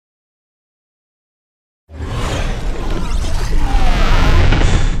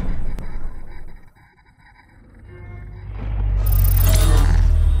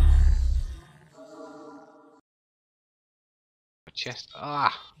chest.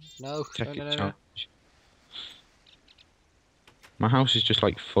 Ah, no, Tekkit no. challenge. My house is just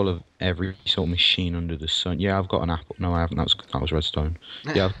like full of every sort of machine under the sun. Yeah, I've got an apple. No, I haven't. That was redstone. Yeah,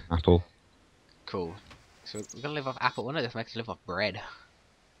 I've got an apple. Cool. So we're gonna live off apple. One of this makes us live off bread.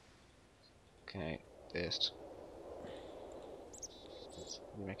 Okay, this. Let's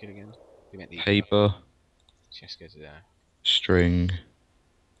remake it again. We make the Paper. chest go to there. String.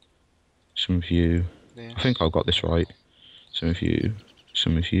 Some of you. This. I think I got this right. Some of you.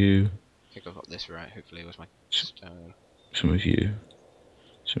 Some of you. I think I got this right. Hopefully, it was my stone. Some of you.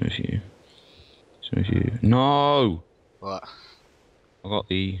 Some of you. Some of you. No! What? I got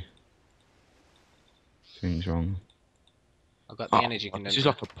the things wrong. I've got the energy condenser. This is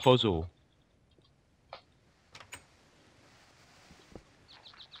like a puzzle.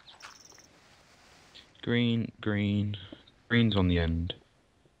 Green, green. Green's on the end.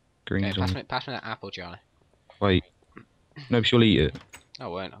 Green's okay, on. pass me that apple, Charlie. Wait. No, she'll eat it. I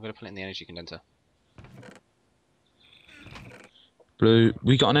won't. I'm gonna put it in the energy condenser. Blue.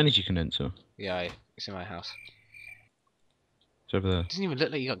 We got an energy condenser. Yeah, it's in my house. It's over there. It doesn't even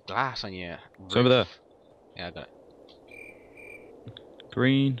look like you got glass on your roof. It's over there. Yeah, I got it.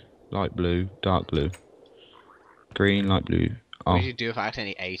 Green, light blue, dark blue. Green, light blue. What Oh, did you do if I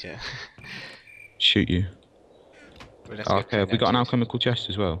accidentally ate it? shoot you. Well, let's go Okay, clean have we that got an chest. alchemical chest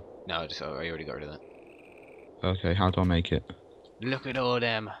as well? No, I already got rid of that. Okay, how do I make it? Look at all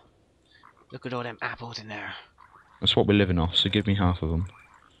them. Look at all them apples in there. That's what we're living off, so give me half of them.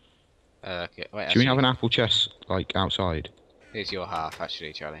 Okay, wait. Should we have actually, an apple chest, like, outside? Here's your half,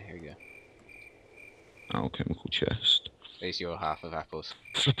 actually, Charlie. Here we go. Alchemical chest. Here's your half of apples.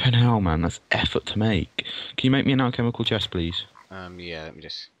 Flippin' hell, man, that's effort to make. Can you make me an alchemical chest, please? Yeah. Let me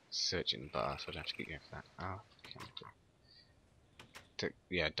just search it in the bar, so I don't have to keep going for that. Oh, okay.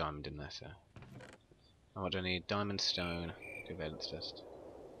 Yeah, diamond in there, so. Oh, what do I need? Diamond, stone, valence test.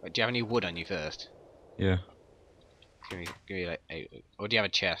 Wait, do you have any wood on you first? Yeah. Give me like 8. Or do you have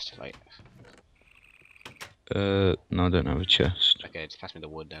a chest? Like. No, I don't have a chest. Okay, just pass me the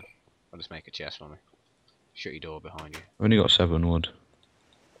wood then. I'll just make a chest for me. Shut your door behind you. I've only got 7 wood.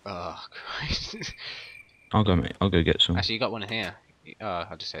 Oh Christ! I'll go get some. Actually, you got one in here. Oh,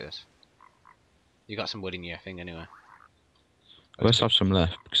 I'll just say this. You got some wood in your thing anyway. Let's have some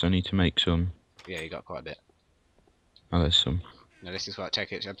left, because I need to make some. Yeah, you got quite a bit. Oh, there's some. Now this is what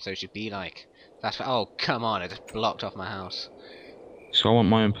Tekkit's episode should be like. That's for, oh come on! I just blocked off my house. So I want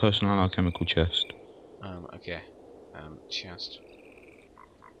my own personal alchemical chest. Okay. Chest.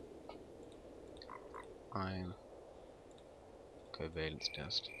 Iron. Covalence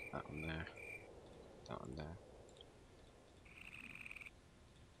dust. That one there. That one there.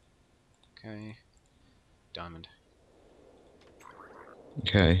 Okay. Diamond.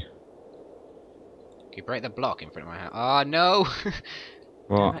 Okay. Can you break the block in front of my house? Oh no!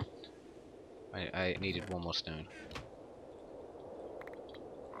 What? I needed one more stone.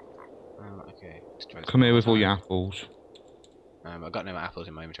 Okay. Let's try this Come here one with more all your time. apples. I've got no apples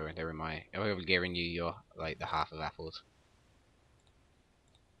in my inventory. They're in my. I'm giving you your the half of apples.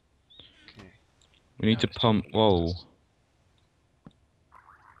 Okay. We need to pump. Whoa.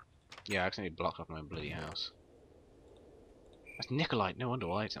 Yeah, I accidentally blocked off my bloody house. That's Nikolite. No wonder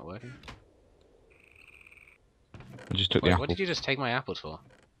why it's not working. I just took Wait, the what apple. did you just take my apples for?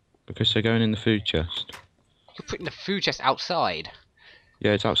 Because they're going in the food chest. You're putting the food chest outside.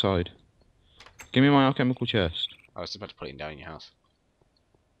 Yeah, it's outside. Give me my alchemical chest. I was about to put it down in your house.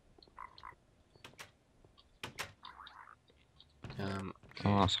 Okay.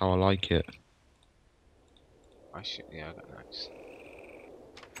 Oh, that's how I like it. I should. Yeah, I got an axe.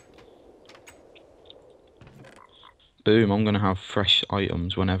 Boom, I'm gonna have fresh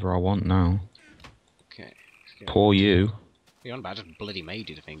items whenever I want now. Okay. Poor you. You're on about. I just bloody made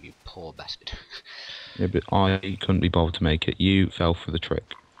you the thing, you poor bastard. Yeah, but I couldn't be bothered to make it. You fell for the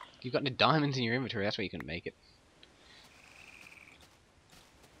trick. You've got no diamonds in your inventory. That's why you couldn't make it.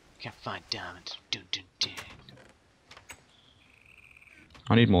 Can't find diamonds. Dun, dun, dun.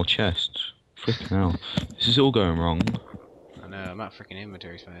 I need more chests. Flipping hell. This is all going wrong. I know. I'm out of freaking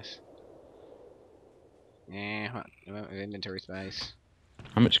inventory space. Yeah, I'm out of inventory space.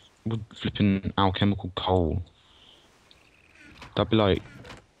 How much would flipping alchemical coal? That'd be like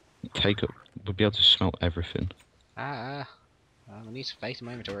we'd be able to smelt everything. I need space in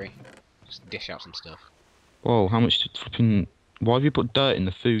my inventory. Just dish out some stuff. Whoa, how much did flipping... Why have you put dirt in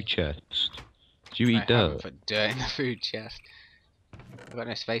the food chest? Do you eat I dirt? haven't put dirt in the food chest. I've got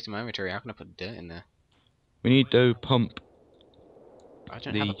no space in my inventory. How can I put dirt in there? We need to pump. I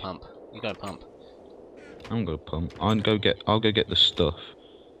don't have a pump. You got a pump. I haven't got a pump. I'll go get the stuff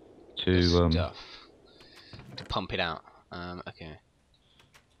to The stuff to pump it out. Okay.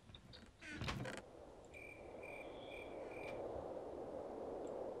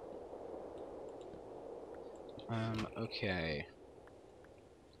 Okay.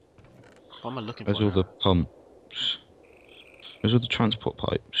 What am I looking Where's for all the now? pumps? Where's all the transport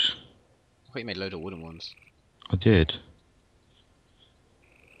pipes? I thought you made a load of wooden ones. I did.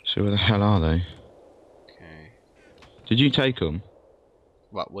 So where the hell are they? Okay. Did you take them?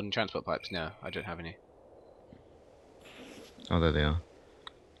 What, wooden transport pipes? No, I don't have any. Oh, there they are.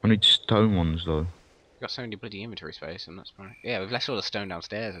 I need stone ones though. We've got so many bloody inventory space, and that's fine. Yeah, we've left all the stone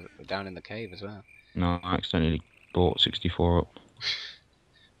downstairs, down in the cave as well. No, I accidentally bought 64 up.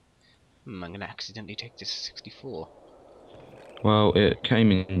 I'm gonna accidentally take this 64. Well, it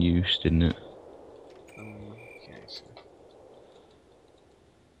came in use, didn't it? Okay, so...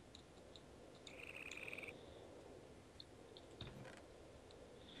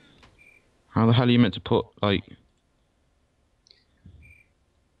 How the hell are you meant to put, like...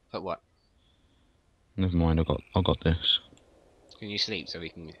 But what? Never mind, I got this. Can you sleep so we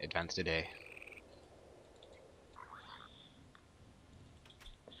can advance the day?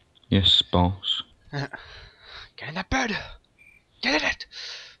 Yes, boss. Get in that bed! Get in it!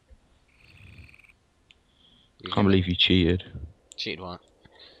 Can't believe you cheated. Cheated what?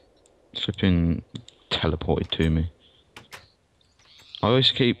 Flipping teleported to me. I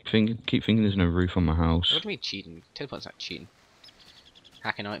always keep thinking there's no roof on my house. What do you mean cheating? Teleport's not cheating.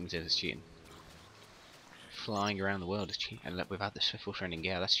 Hacking items is cheating. Flying around the world is cheating. And look, without the swift trending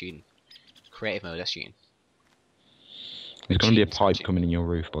gear, that's cheating. Creative mode, that's cheating. There's gonna be a Cheating's not pipe cheating. coming in your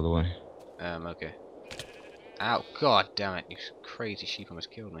roof, by the way. Okay. Ow, god damn it, you crazy sheep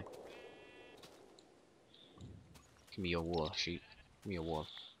almost killed me. Give me your wall, sheep. Give me your wall.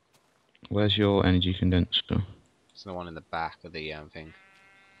 Where's your energy condenser? It's the one in the back of the thing.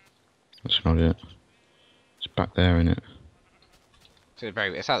 That's not it. It's back there, innit? So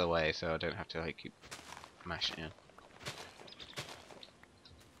it's out of the way, so I don't have to like keep mashing it in.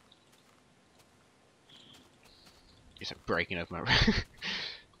 Just like breaking open my roof.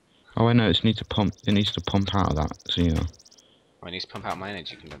 Oh, I know. It needs to pump out of that. So you know. I need to pump out my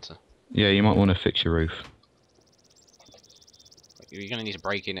energy condenser. Yeah, you might want to fix your roof. You're gonna need to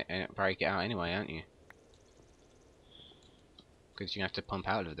break it out anyway, aren't you? Because you have to pump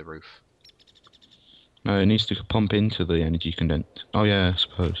out of the roof. No, it needs to pump into the energy condenser. Oh yeah, I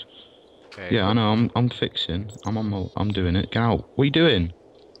suppose. Okay. Yeah, I know. I'm fixing. I'm doing it. Get out. What are you doing?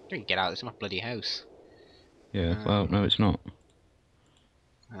 Don't get out. This is my bloody house. Yeah. Well, no, it's not.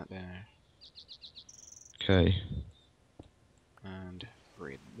 Out there. Okay. And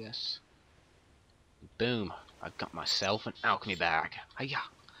read this. Boom! I got myself an alchemy bag. Hiya!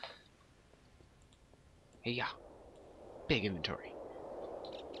 Hiya! Big inventory.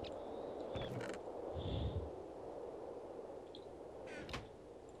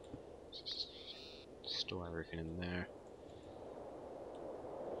 Store everything in there.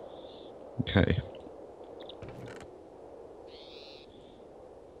 Okay.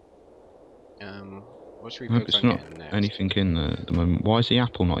 What should we I hope focus it's on not getting next? anything in there at the moment. Why is the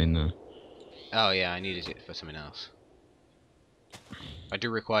apple not in there? Oh yeah, I needed it for something else. I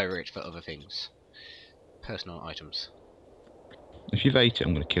do require it for other things. Personal items. If you've ate it,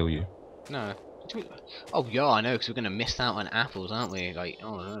 I'm gonna kill you. No. Oh yeah, I know, because we're gonna miss out on apples, aren't we? Like,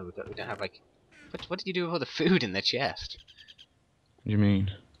 oh no, we don't have like. What did you do with all the food in the chest? What do you mean?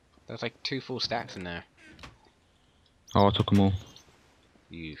 There's like 2 full stacks in there. Oh, I took them all.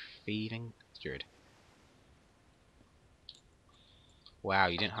 You thieving bastard. Wow,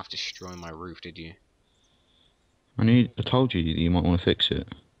 you didn't have to destroy my roof, did you? I told you that you might want to fix it.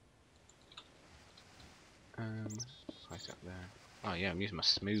 Right up there. Oh yeah, I'm using my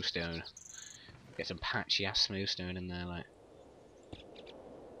smooth stone. Get some patchy ass smooth stone in there, like.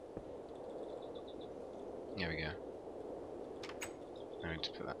 There we go. I need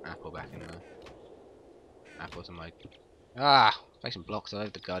to put that apple back in there. Apples in my... Ah! Placing blocks all over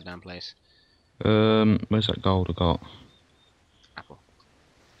the goddamn place. Where's that gold I got? Apple.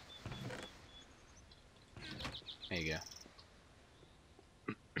 There you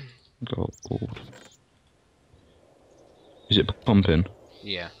go. Gold. Is it pumping?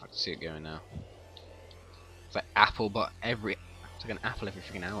 Yeah, I can see it going now. It's like apple, but it's like an apple every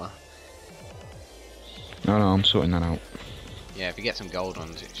freaking hour. No, I'm sorting that out. Yeah, if you get some gold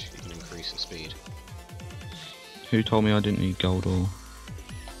ones, you can increase the speed. Who told me I didn't need gold ore?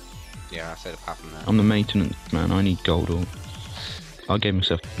 Yeah, I said apart from that. I'm the maintenance man, I need gold ore. I gave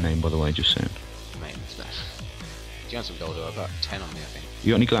myself a name, by the way, just saying. Maintenance man. Do you want some gold ore? I've got 10 on me, I think.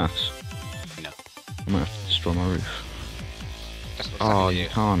 You got any glass? No. I might have to destroy my roof. That's what's Oh, you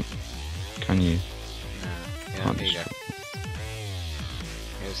can't. Can you? No. Yeah, Can't there you go. destroy.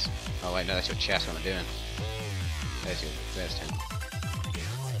 There's... Oh wait, no, that's your chest. What am I doing? There's tin.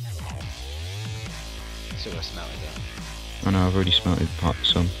 Still got smelt it though. I know, I've already smelted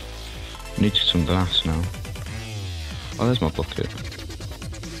some. I need some glass now. Oh, there's my bucket.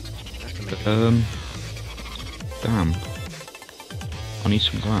 That's gonna make it. Damn. I need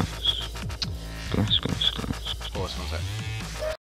some glass. Glass. Pause, one sec.